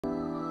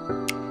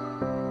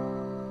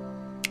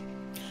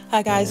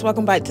Hi guys,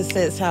 welcome back to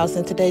Set's House.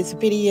 In today's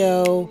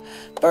video,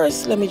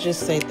 first let me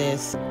just say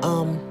this.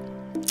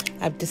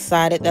 I've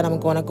decided that I'm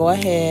going to go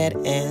ahead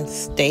and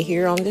stay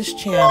here on this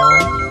channel.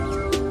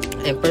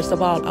 And first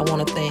of all, I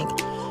want to thank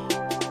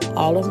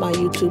all of my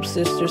YouTube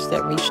sisters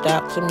that reached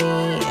out to me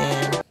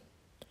and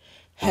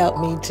helped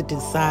me to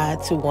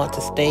decide to want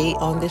to stay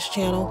on this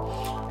channel.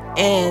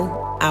 And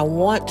I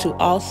want to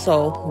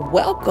also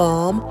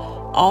welcome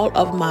all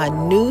of my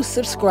new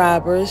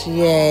subscribers.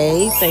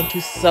 Yay, thank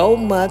you so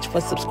much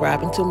for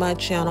subscribing to my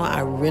channel.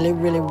 I really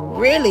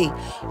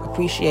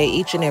appreciate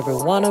each and every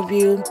one of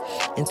you.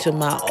 And to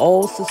my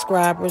old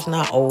subscribers,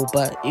 not old,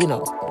 but you know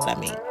what I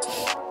mean,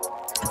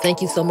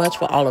 thank you so much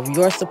for all of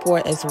your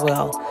support as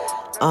well.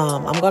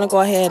 I'm gonna go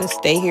ahead and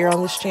stay here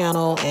on this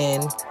channel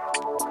and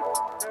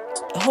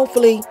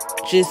hopefully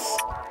just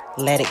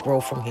let it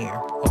grow from here.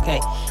 Okay,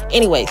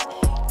 anyways,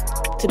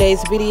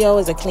 today's video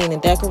is a clean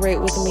and decorate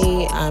with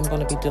me. I'm going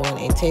to be doing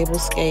a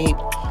tablescape.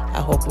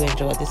 I hope you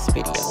enjoyed this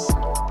video.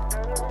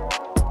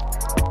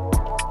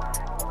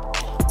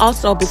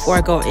 Also, before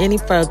I go any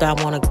further, I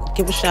want to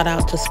give a shout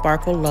out to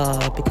Sparkle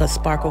Love, because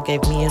Sparkle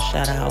gave me a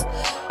shout out.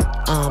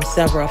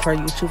 Several of her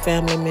YouTube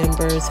family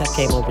members have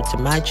came over to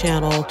my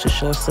channel to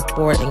show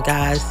support. And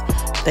guys,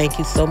 thank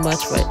you so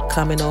much for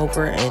coming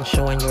over and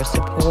showing your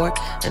support.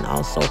 And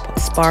also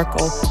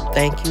Sparkle,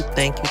 thank you.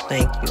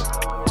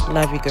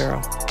 Love you,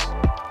 girl.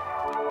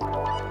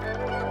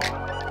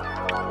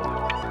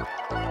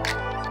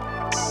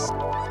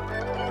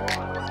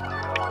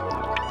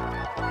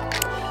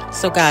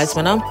 So guys,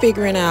 when I'm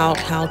figuring out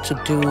how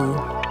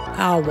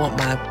I want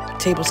my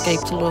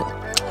tablescape to look,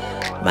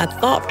 my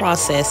thought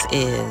process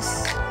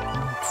is,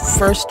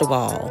 first of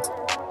all,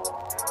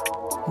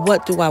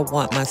 what do I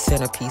want my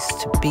centerpiece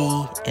to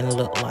be and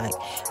look like?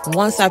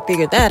 Once I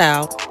figure that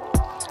out,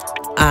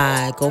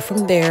 I go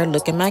from there,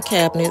 look in my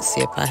cabinet,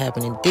 see if I have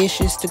any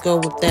dishes to go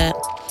with that,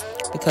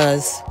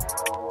 because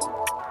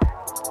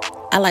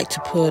I like to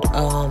put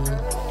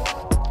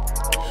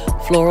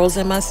florals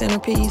in my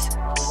centerpiece.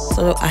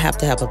 So I have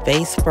to have a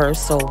vase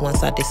first. So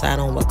once I decide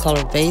on what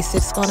color vase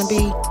it's going to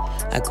be,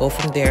 I go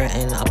from there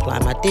and apply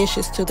my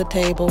dishes to the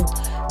table,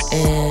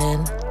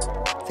 and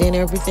then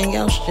everything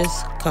else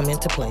just come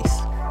into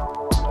place.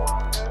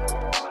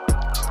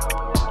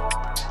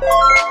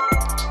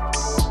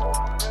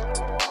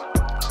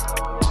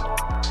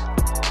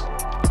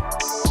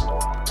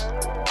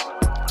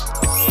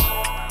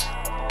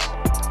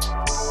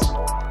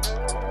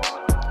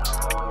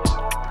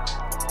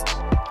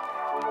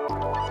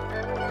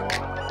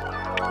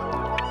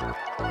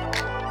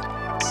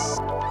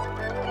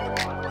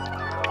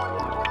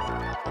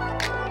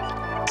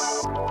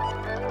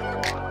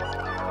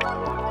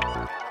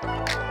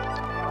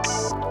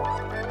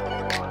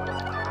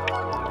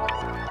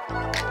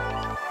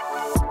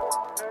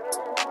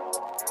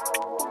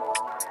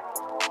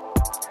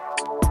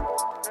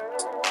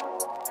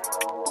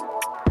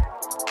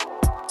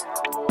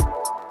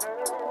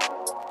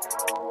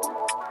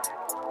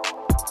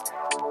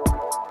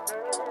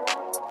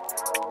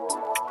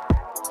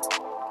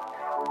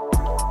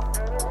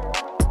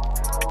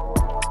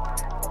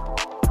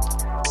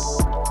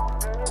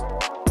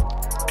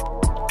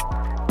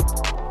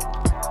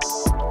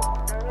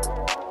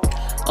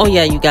 Oh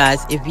yeah, you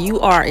guys, if you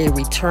are a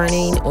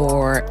returning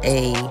or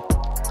a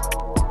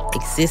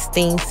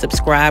existing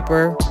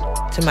subscriber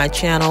to my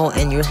channel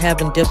and you're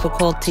having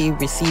difficulty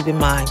receiving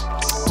my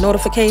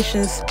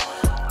notifications,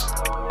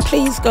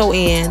 please go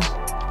in,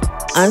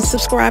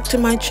 unsubscribe to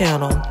my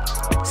channel,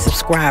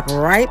 subscribe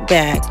right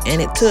back,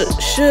 and it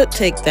should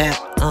take that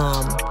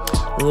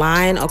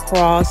line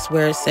across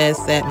where it says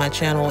that my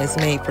channel is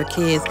made for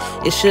kids.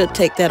 It should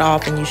take that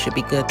off and you should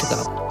be good to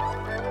go.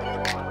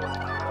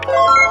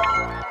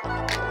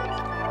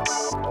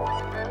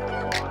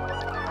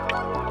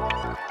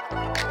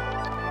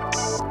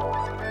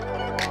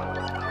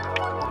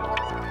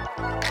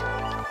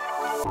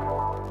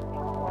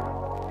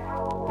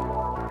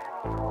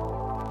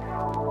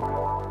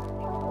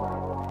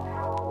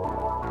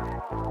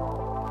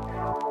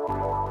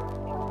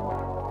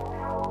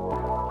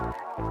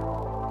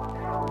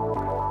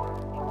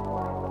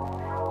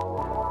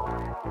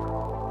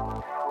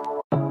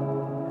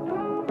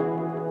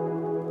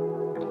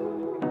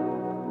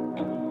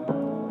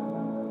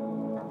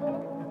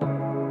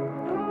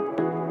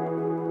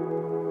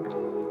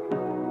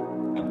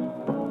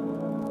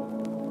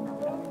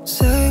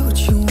 Say what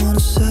you wanna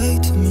say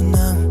to me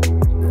now.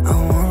 I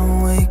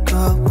wanna wake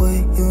up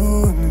with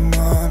you in the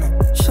morning.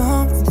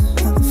 Show me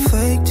there's nothing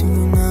fake to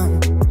me now.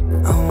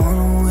 I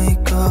wanna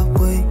wake up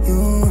with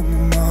you in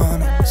the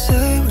morning.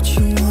 Say what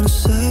you wanna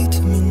say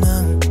to me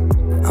now.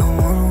 I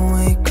wanna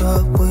wake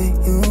up with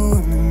you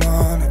in the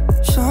morning.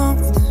 Show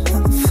me there's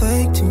nothing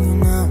fake to me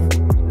now.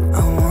 I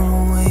wanna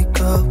wake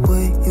up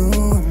with you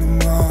in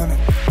the morning.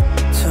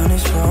 Turn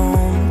this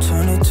room,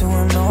 turn it to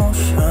an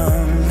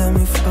ocean. Let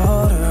me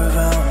float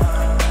around.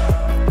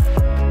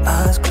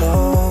 Eyes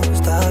closed.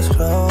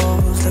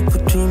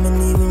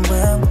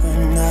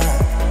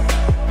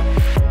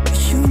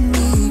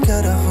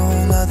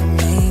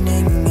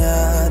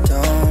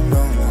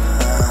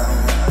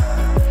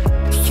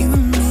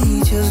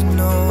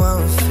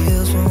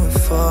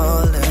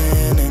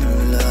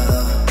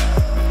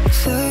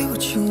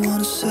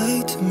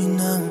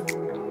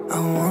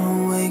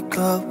 wake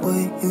up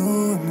with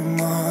you in the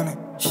morning.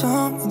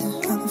 Show me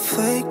there's nothing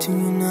fake to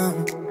me now.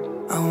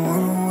 I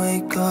wanna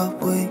wake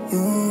up with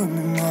you in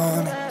the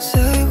morning.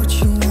 Say what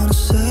you wanna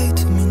say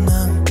to me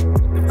now.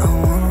 I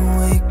wanna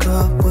wake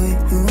up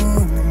with you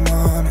in the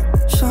morning.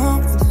 Show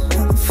me there's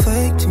nothing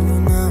fake to me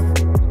now.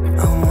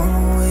 I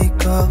wanna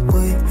wake up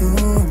with you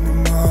in the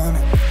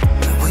morning.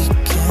 We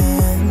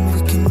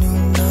can do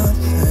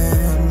nothing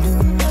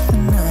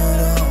at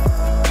all.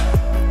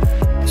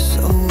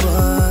 So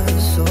what,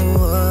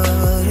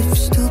 if you're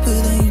stupid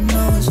then you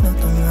know there's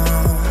nothing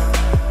wrong.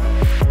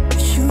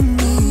 But you and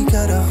me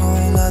got a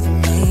whole other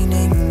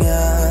meaning, I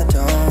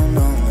don't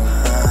know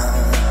how.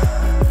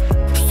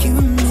 But you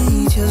and me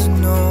just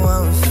know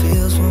how it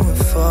feels when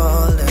we're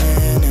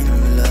falling in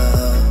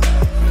love.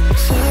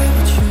 Say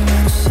what you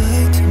wanna say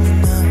to me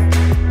now.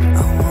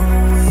 I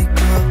wanna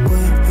wake up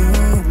with you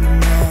in the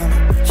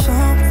morning.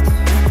 Show me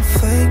there's nothing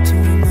fake to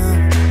me now.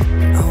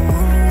 I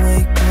wanna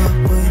wake up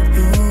with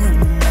you in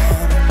the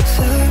morning.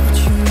 Say what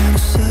you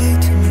wanna say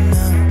to me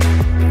now.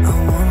 I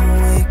wanna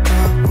wake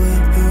up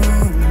with you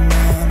in the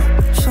morning.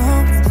 Show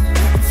me there's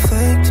nothing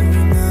fake to me now.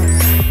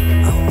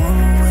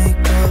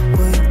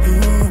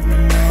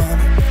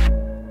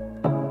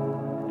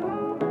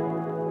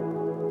 I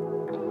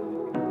wanna wake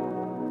up with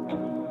you in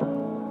the morning.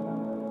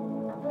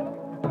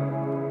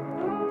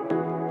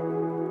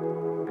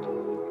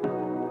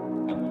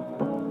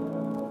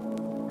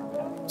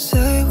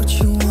 Say what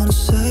you wanna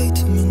say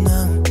to me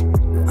now.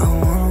 I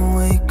wanna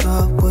wake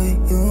up with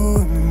you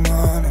in the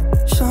morning.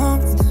 Show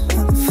me there's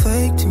nothing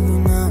fake to me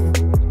now.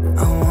 I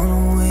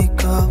wanna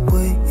wake up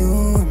with you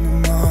in the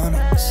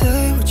morning. Say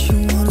what you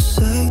wanna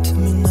say to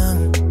me now.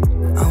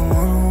 I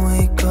wanna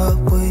wake up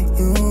with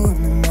you in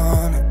the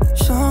morning.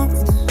 Show me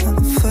there's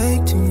nothing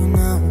fake to me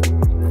now.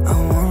 I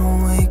wanna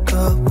wake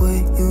up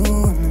with you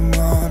in the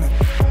morning.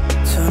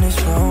 Turn this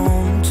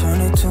room, turn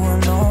it to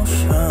an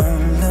ocean.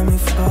 Let me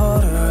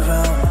float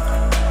around.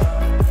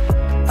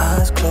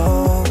 Eyes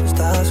closed,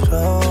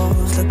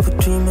 like we're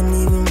dreaming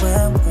even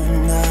when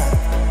we're not.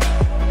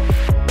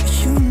 But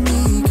you and me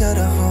got a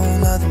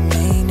whole other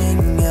meaning,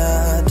 I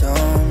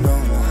don't know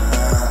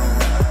how.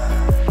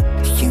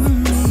 But you and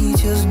me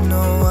just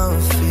know how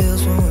it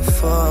feels when we're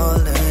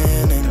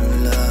falling in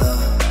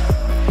love.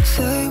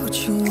 Say what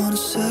you wanna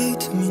say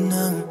to me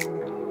now.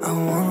 I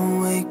wanna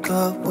wake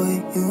up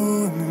with you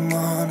in the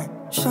morning.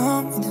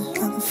 Show me there's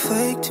nothing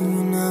fake to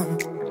me now.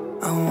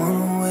 I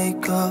wanna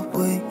wake up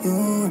with you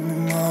in the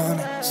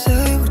morning.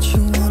 Say what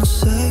you wanna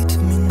say to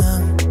me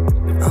now.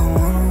 I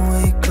wanna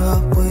wake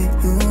up with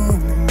you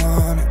in the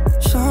morning.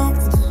 Show me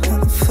there's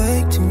nothing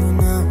fake to me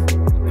now.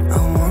 I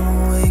wanna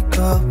wake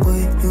up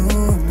with you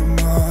in the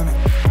morning.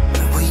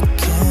 We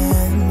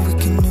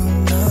can do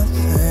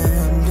nothing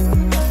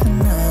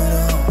at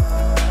all.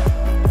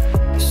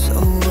 So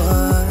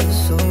what,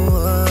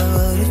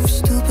 if you're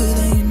stupid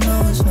then you know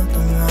there's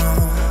nothing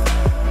wrong.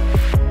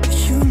 But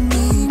you and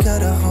me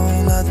got a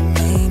whole other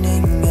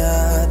meaning, I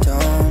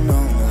don't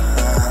know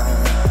how.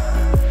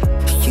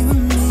 But you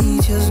and me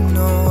just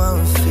know how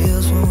it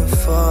feels when we're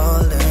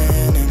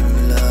falling in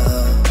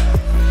love.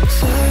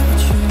 Say what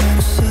you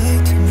wanna say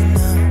to me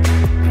now.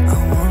 I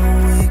wanna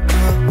wake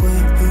up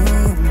with you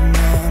in the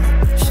morning.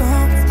 Show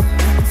me there's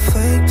nothing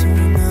fake to me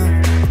now.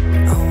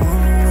 I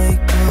wanna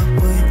wake up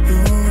with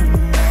you in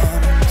the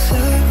morning.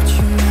 Say what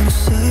you wanna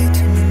say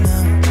to me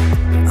now.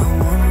 I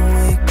wanna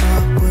wake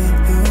up with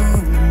you in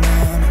the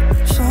morning.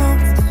 Show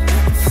me there's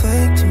nothing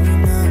fake to me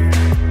now.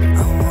 I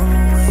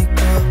wanna wake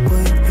up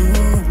with you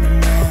in the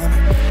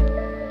morning.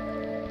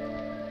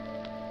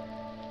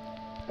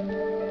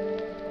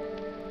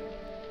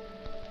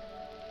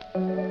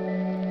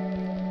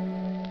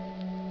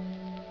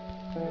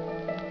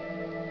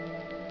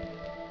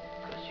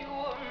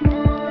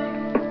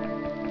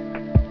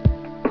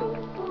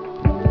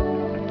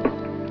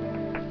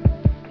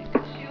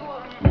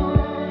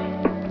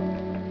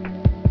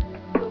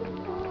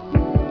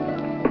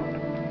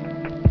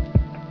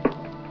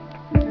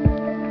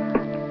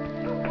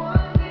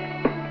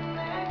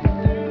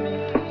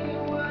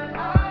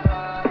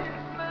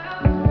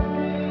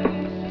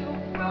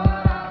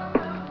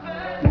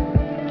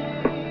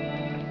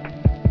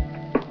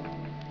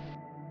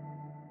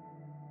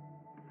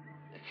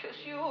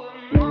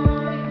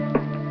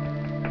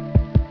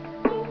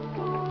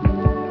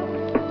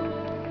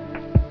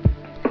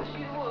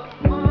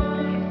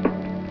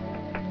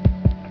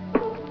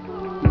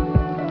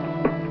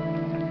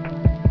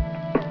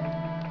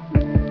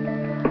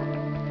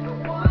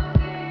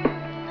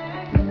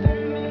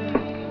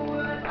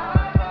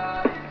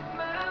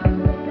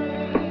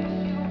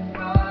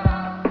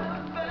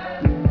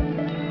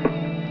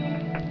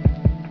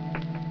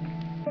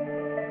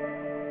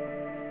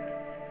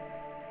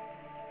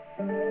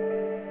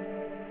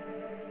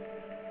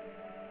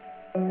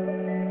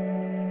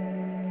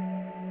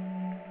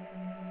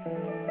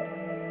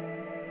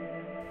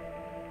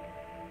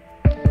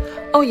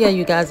 Oh yeah,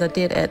 you guys, I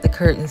did add the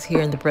curtains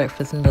here in the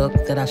breakfast nook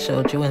that I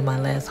showed you in my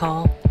last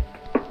haul.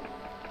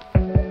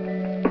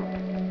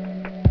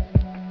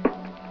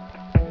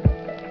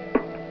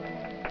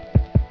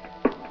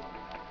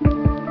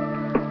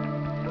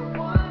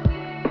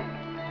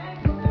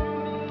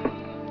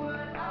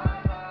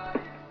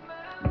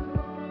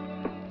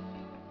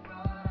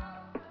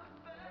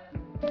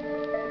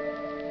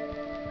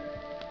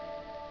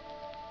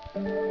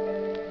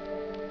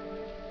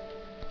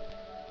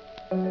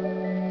 All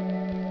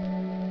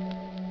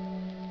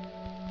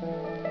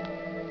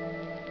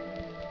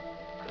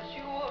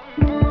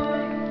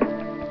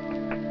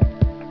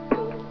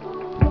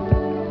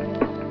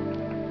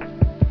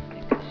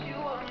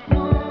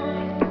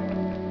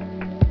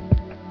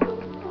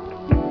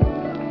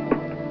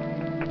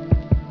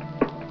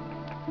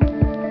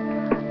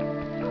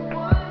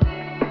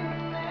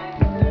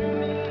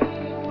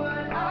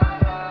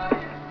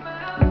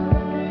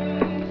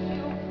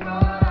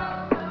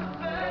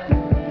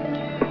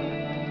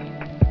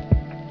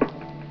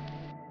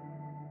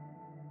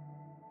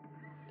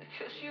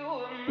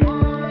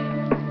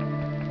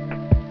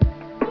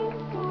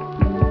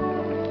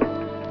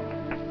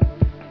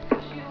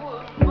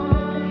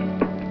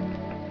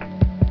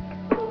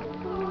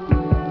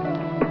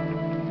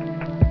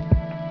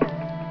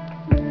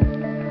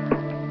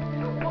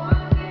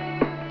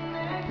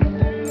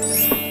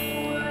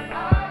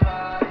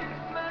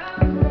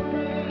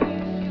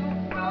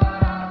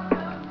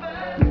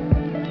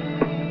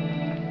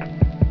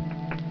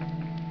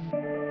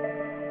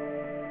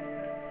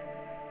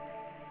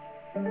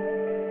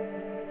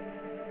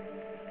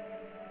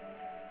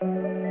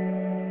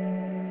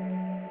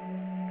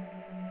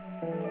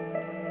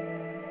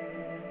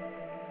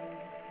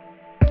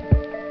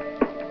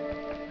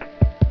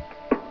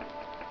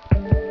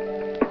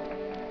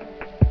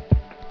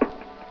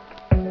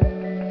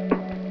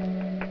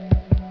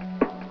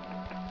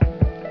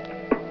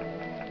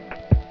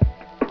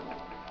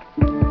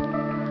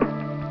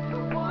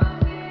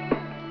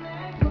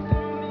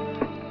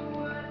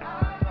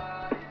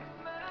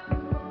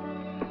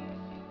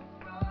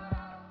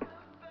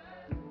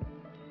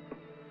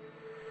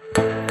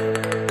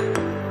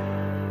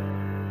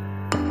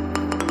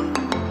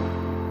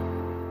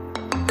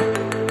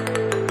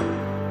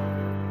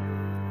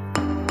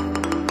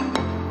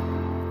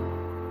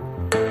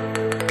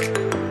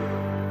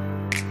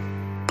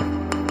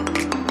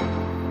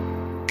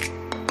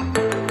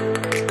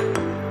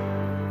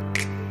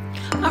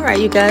right,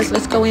 you guys,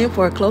 let's go in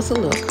for a closer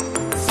look.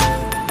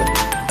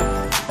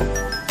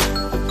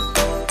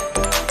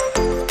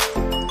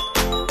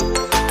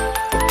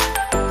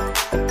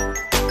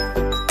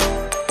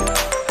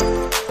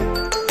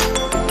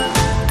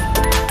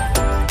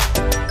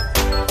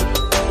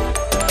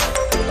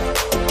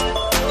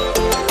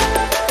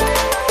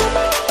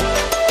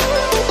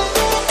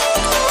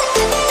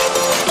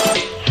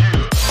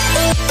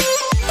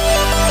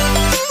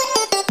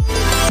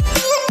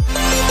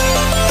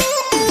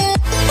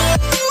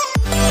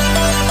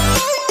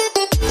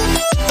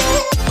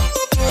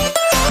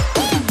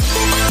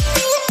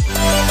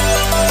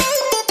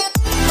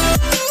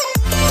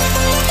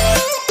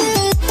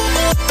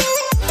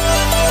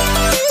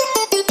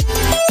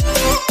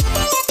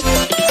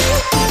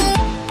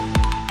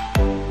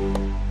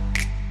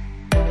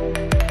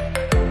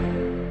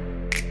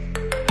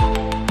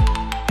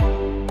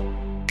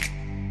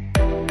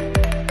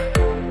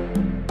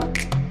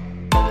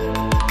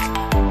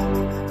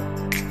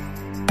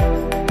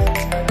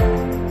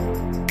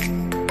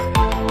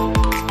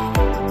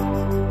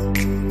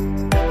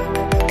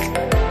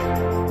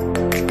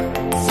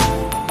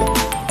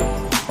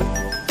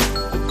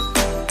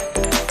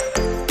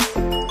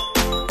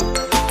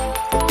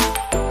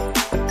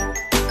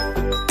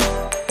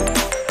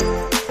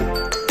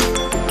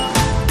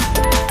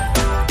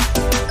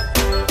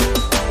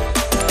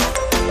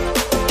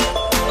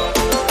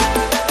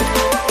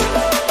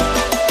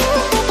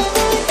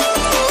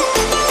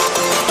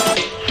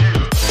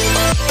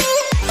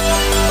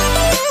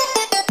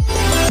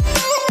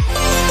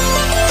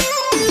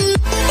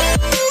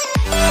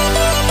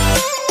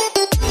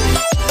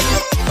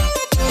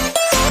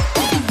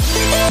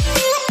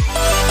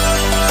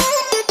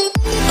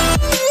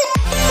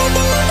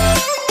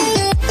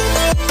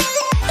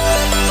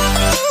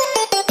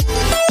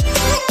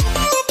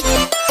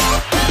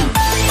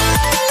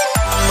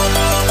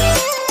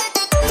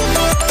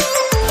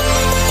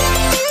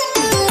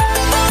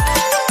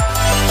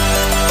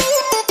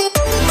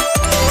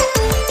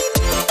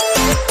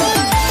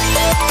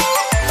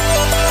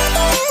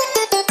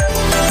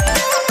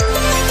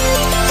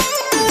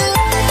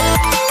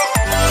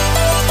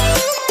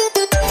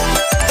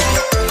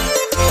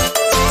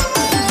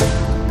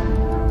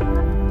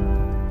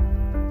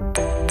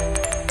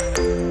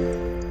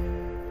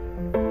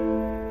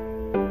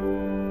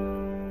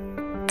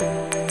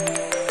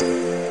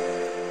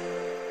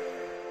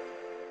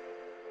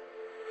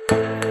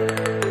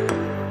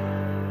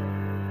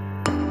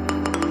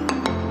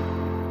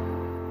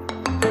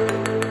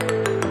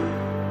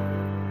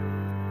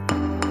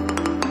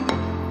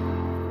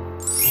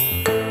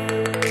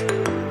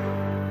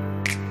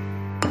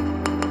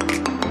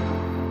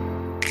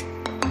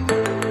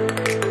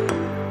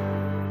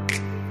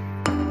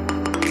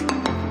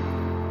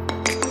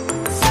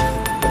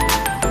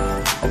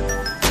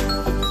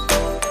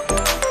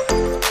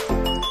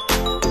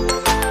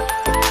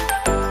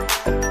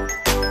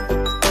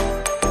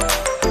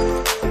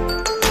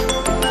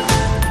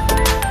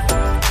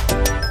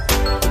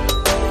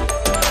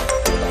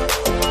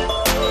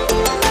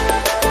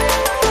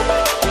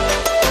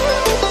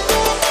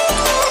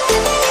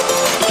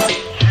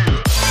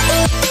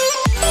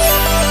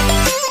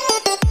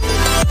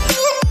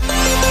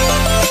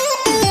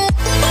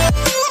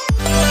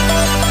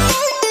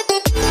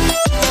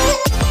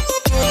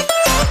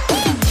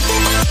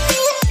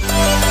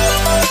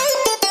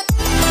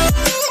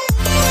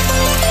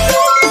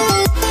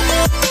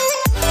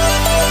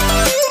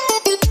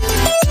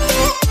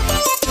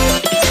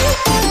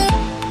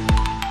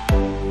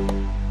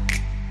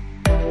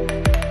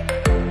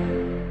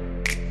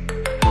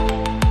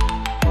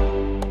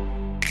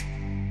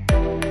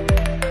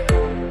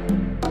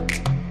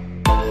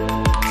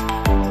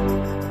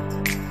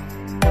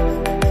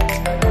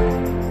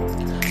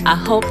 I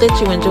hope that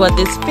you enjoyed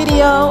this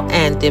video,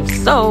 and if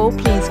so,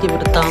 please give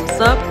it a thumbs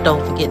up.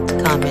 Don't forget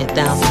to comment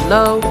down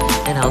below,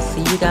 and I'll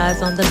see you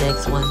guys on the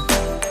next one.